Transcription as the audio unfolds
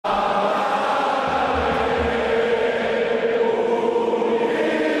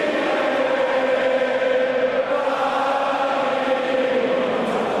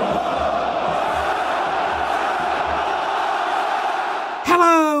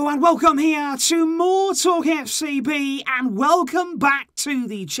Hello and welcome here to more TALKFCB and welcome back to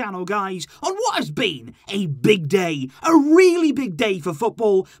the channel, guys, on what has been a big day, a really big day for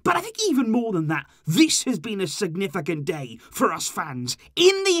football, but I think even more than that, this has been a significant day for us fans.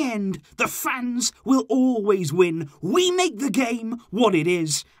 In the end, the fans will always win. We make the game what it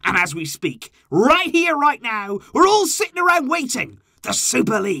is, and as we speak, right here, right now, we're all sitting around waiting. The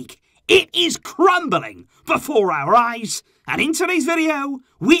Super League. It is crumbling before our eyes. And in today's video,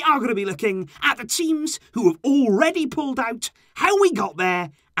 we are going to be looking at the teams who have already pulled out, how we got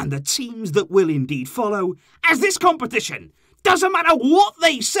there, and the teams that will indeed follow, as this competition, doesn't matter what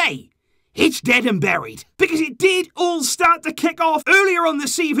they say, it's dead and buried. Because it did all start to kick off earlier on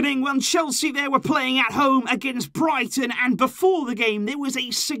this evening when Chelsea there were playing at home against Brighton, and before the game there was a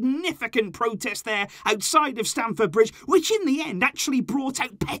significant protest there outside of Stamford Bridge, which in the end actually brought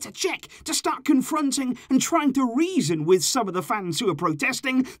out Petr Cech to start confronting and trying to reason with some of the fans who were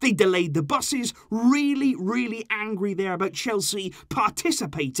protesting. They delayed the buses, really angry there about Chelsea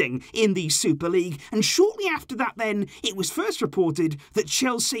participating in the Super League, and shortly after that then it was first reported that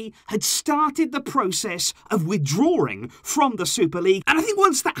Chelsea had started the process of withdrawing from the Super League. And I think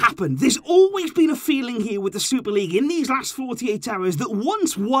once that happened, there's always been a feeling here with the Super League in these last 48 hours that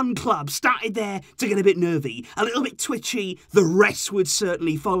once one club started there to get a bit nervy, a little bit twitchy, the rest would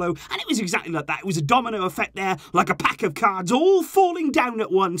certainly follow. And it was exactly like that. It was a domino effect there, like a pack of cards all falling down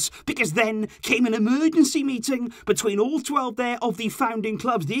at once, because then came an emergency meeting between all 12 there of the founding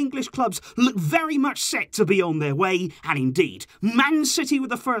clubs. The English clubs looked very much set to be on their way, and indeed, Man City were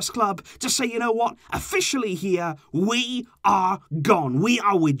the first club to say, you know what, officially here, we are gone. We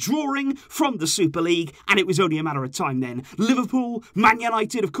are withdrawing from the Super League, and it was only a matter of time then. Liverpool, Man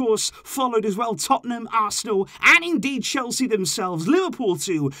United, of course, followed as well, Tottenham, Arsenal, and indeed Chelsea themselves, Liverpool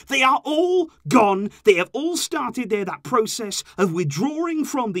too. They are all gone. They have all started there that process of withdrawing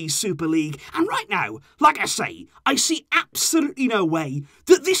from the Super League, and right now, like I say, I see absolutely no way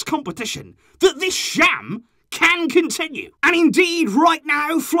that this competition, that this sham, can continue. And indeed, right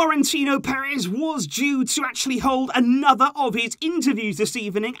now, Florentino Perez was due to actually hold another of his interviews this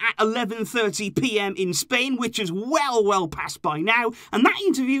evening at 11:30 p.m. in Spain, which is well past by now, and that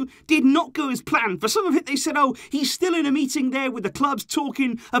interview did not go as planned. For some of it, they said, oh, he's still in a meeting there with the clubs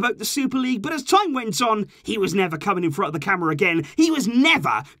talking about the Super League, but as time went on, he was never coming in front of the camera again. He was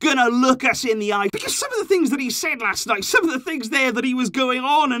never gonna look us in the eye, because some of the things that he said last night, some of the things there that he was going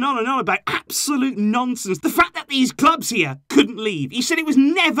on and on about, absolute nonsense. The fact that these clubs here couldn't leave. He said it was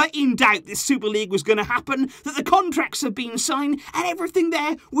never in doubt this Super League was going to happen, that the contracts had been signed and everything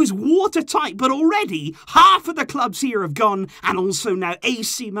there was watertight, but already half of the clubs here have gone, and also now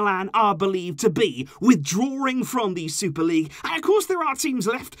AC Milan are believed to be withdrawing from the Super League. And of course there are teams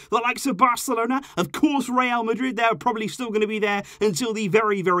left, the likes of Barcelona, of course Real Madrid, they're probably still going to be there until the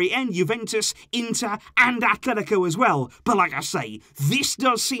very end, Juventus, Inter and Atletico as well. But like I say, this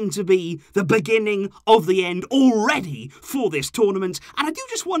does seem to be the beginning of the end already for this tournament, and I do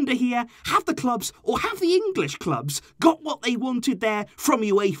just wonder here, have the clubs, or have the English clubs, got what they wanted there from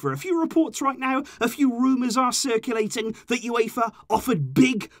UEFA? A few reports right now, a few rumours are circulating that UEFA offered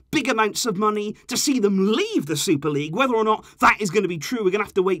big amounts of money to see them leave the Super League. Whether or not that is going to be true, we're going to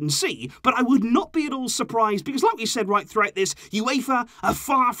have to wait and see, but I would not be at all surprised, because like we said right throughout this, UEFA are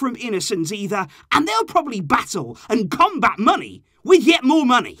far from innocent either, and they'll probably battle and combat money with yet more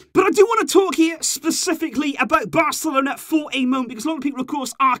money. But I do want to talk here specifically about Barcelona for a moment, because a lot of people, of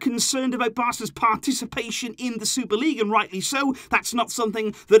course, are concerned about Barca's participation in the Super League, and rightly so. That's not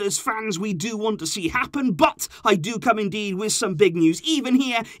something that as fans we do want to see happen, but I do come indeed with some big news. Even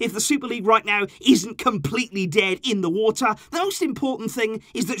here, if the Super League right now isn't completely dead in the water, the most important thing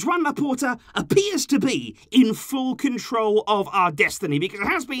is that Joan Laporta appears to be in full control of our destiny, because it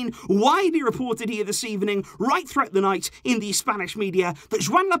has been widely reported here this evening, right throughout the night in the Spanish media, that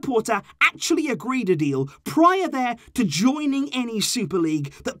Joan Laporta actually agreed a deal prior there to joining any Super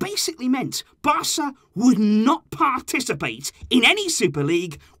League that basically meant Barca would not participate in any Super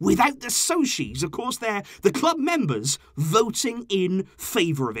League without the socios, of course they're the club members, voting in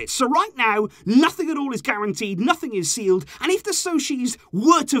favour of it. So right now, nothing at all is guaranteed, nothing is sealed, and if the socios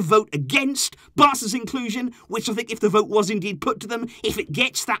were to vote against Barca's inclusion, which I think if the vote was indeed put to them, if it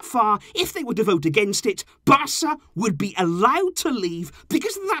gets that far, if they were to vote against it, Barca would be allowed to leave.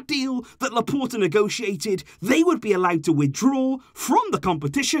 Because of that deal that Laporta negotiated, they would be allowed to withdraw from the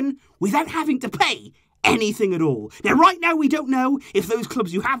competition without having to pay anything at all. Now, right now, we don't know if those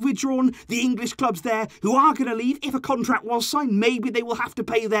clubs who have withdrawn, the English clubs there who are going to leave, if a contract was signed, maybe they will have to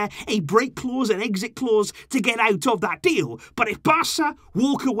pay there a break clause, an exit clause to get out of that deal. But if Barca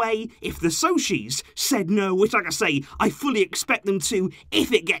walk away, if the Socis said no, which, like I say, I fully expect them to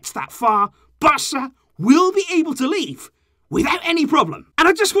if it gets that far, Barca will be able to leave without any problem. And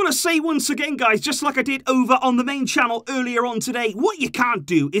I just want to say once again, guys, just like I did over on the main channel earlier on today, what you can't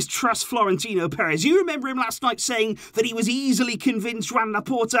do is trust Florentino Perez. You remember him last night saying that he was easily convinced, Joan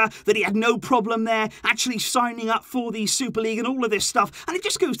Laporta, that he had no problem there actually signing up for the Super League and all of this stuff. And it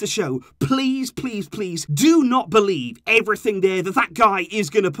just goes to show, please, please, please, do not believe everything there that guy is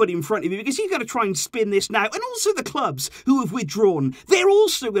going to put in front of you, because you've got to try and spin this now. And also the clubs who have withdrawn, they're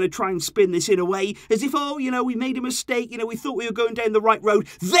also going to try and spin this in a way as if, oh, you know, we made a mistake, you know, we thought we were going down the right road.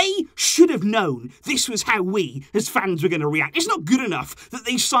 They should have known this was how we, as fans, were going to react. It's not good enough that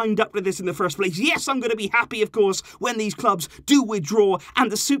they signed up to this in the first place. Yes, I'm going to be happy, of course, when these clubs do withdraw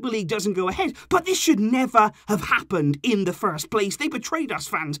and the Super League doesn't go ahead, but this should never have happened in the first place. They betrayed us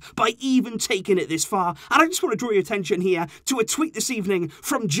fans by even taking it this far. And I just want to draw your attention here to a tweet this evening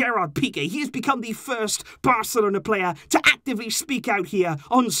from Gerard Piqué. He has become the first Barcelona player to actively speak out here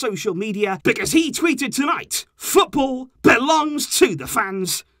on social media, because he tweeted tonight, "Football belongs to the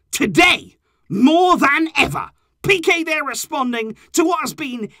fans today more than ever." Piqué there responding to what has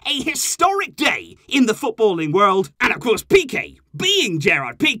been a historic day in the footballing world. And of course, Piqué, being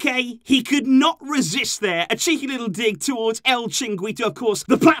Gerard Piqué, he could not resist there a cheeky little dig towards El Chinguito, of course,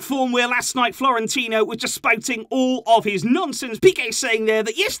 the platform where last night Florentino was just spouting all of his nonsense. Piqué saying there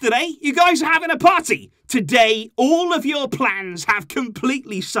that yesterday you guys are having a party. Today, all of your plans have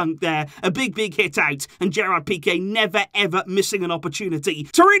completely sunk there. A big, big hit out, and Gerard Piqué never, ever missing an opportunity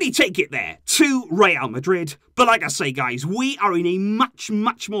to really take it there to Real Madrid. But like I say, guys, we are in a much,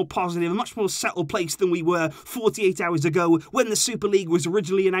 much more positive, much more settled place than we were 48 hours ago when the Super League was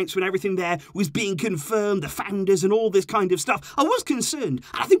originally announced, when everything there was being confirmed, the founders and all this kind of stuff. I was concerned,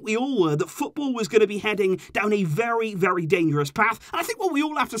 and I think we all were, that football was going to be heading down a very, very dangerous path. And I think what we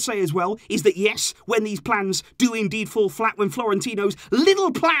all have to say as well is that, yes, when these plans do indeed fall flat, when Florentino's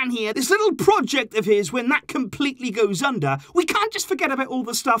little plan here, this little project of his, when that completely goes under, we can't just forget about all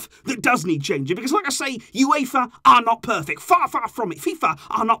the stuff that does need changing. Because like I say, UEFA are not perfect. Far, far from it. FIFA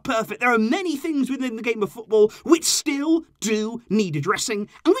are not perfect. There are many things within the game of football which still do need addressing,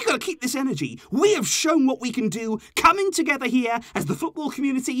 and we've got to keep this energy. We have shown what we can do, coming together here as the football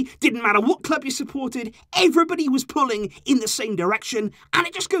community. Didn't matter what club you supported, everybody was pulling in the same direction, and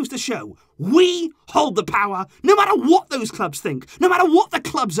it just goes to show we hold the power, no matter what those clubs think, no matter what the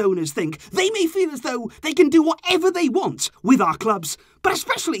club's owners think. They may feel as though they can do whatever they want with our clubs, but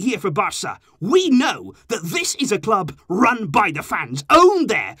especially here for Barca, we know that this is a club run by the fans, owned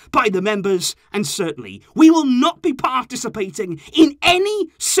there by the members, and certainly we will not be participating in any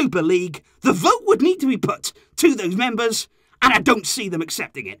Super League. The vote would need to be put to those members, and I don't see them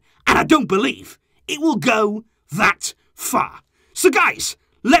accepting it, and I don't believe it will go that far. So guys,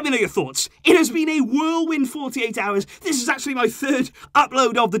 let me know your thoughts. It has been a whirlwind 48 hours. This is actually my third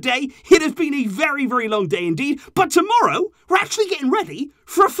upload of the day. It has been a very, very long day indeed. But tomorrow, we're actually getting ready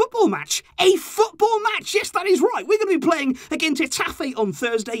for a football match. A football match. Yes, that is right. We're going to be playing against Getafe on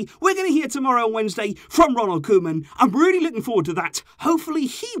Thursday. We're going to hear tomorrow on Wednesday from Ronald Koeman. I'm really looking forward to that. Hopefully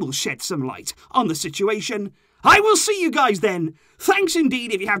he will shed some light on the situation. I will see you guys then. Thanks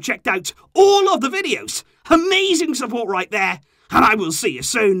indeed if you have checked out all of the videos. Amazing support right there. And I will see you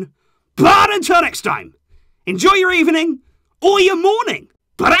soon. But until next time, enjoy your evening or your morning.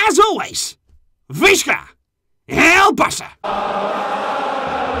 But as always, Visca El Barça.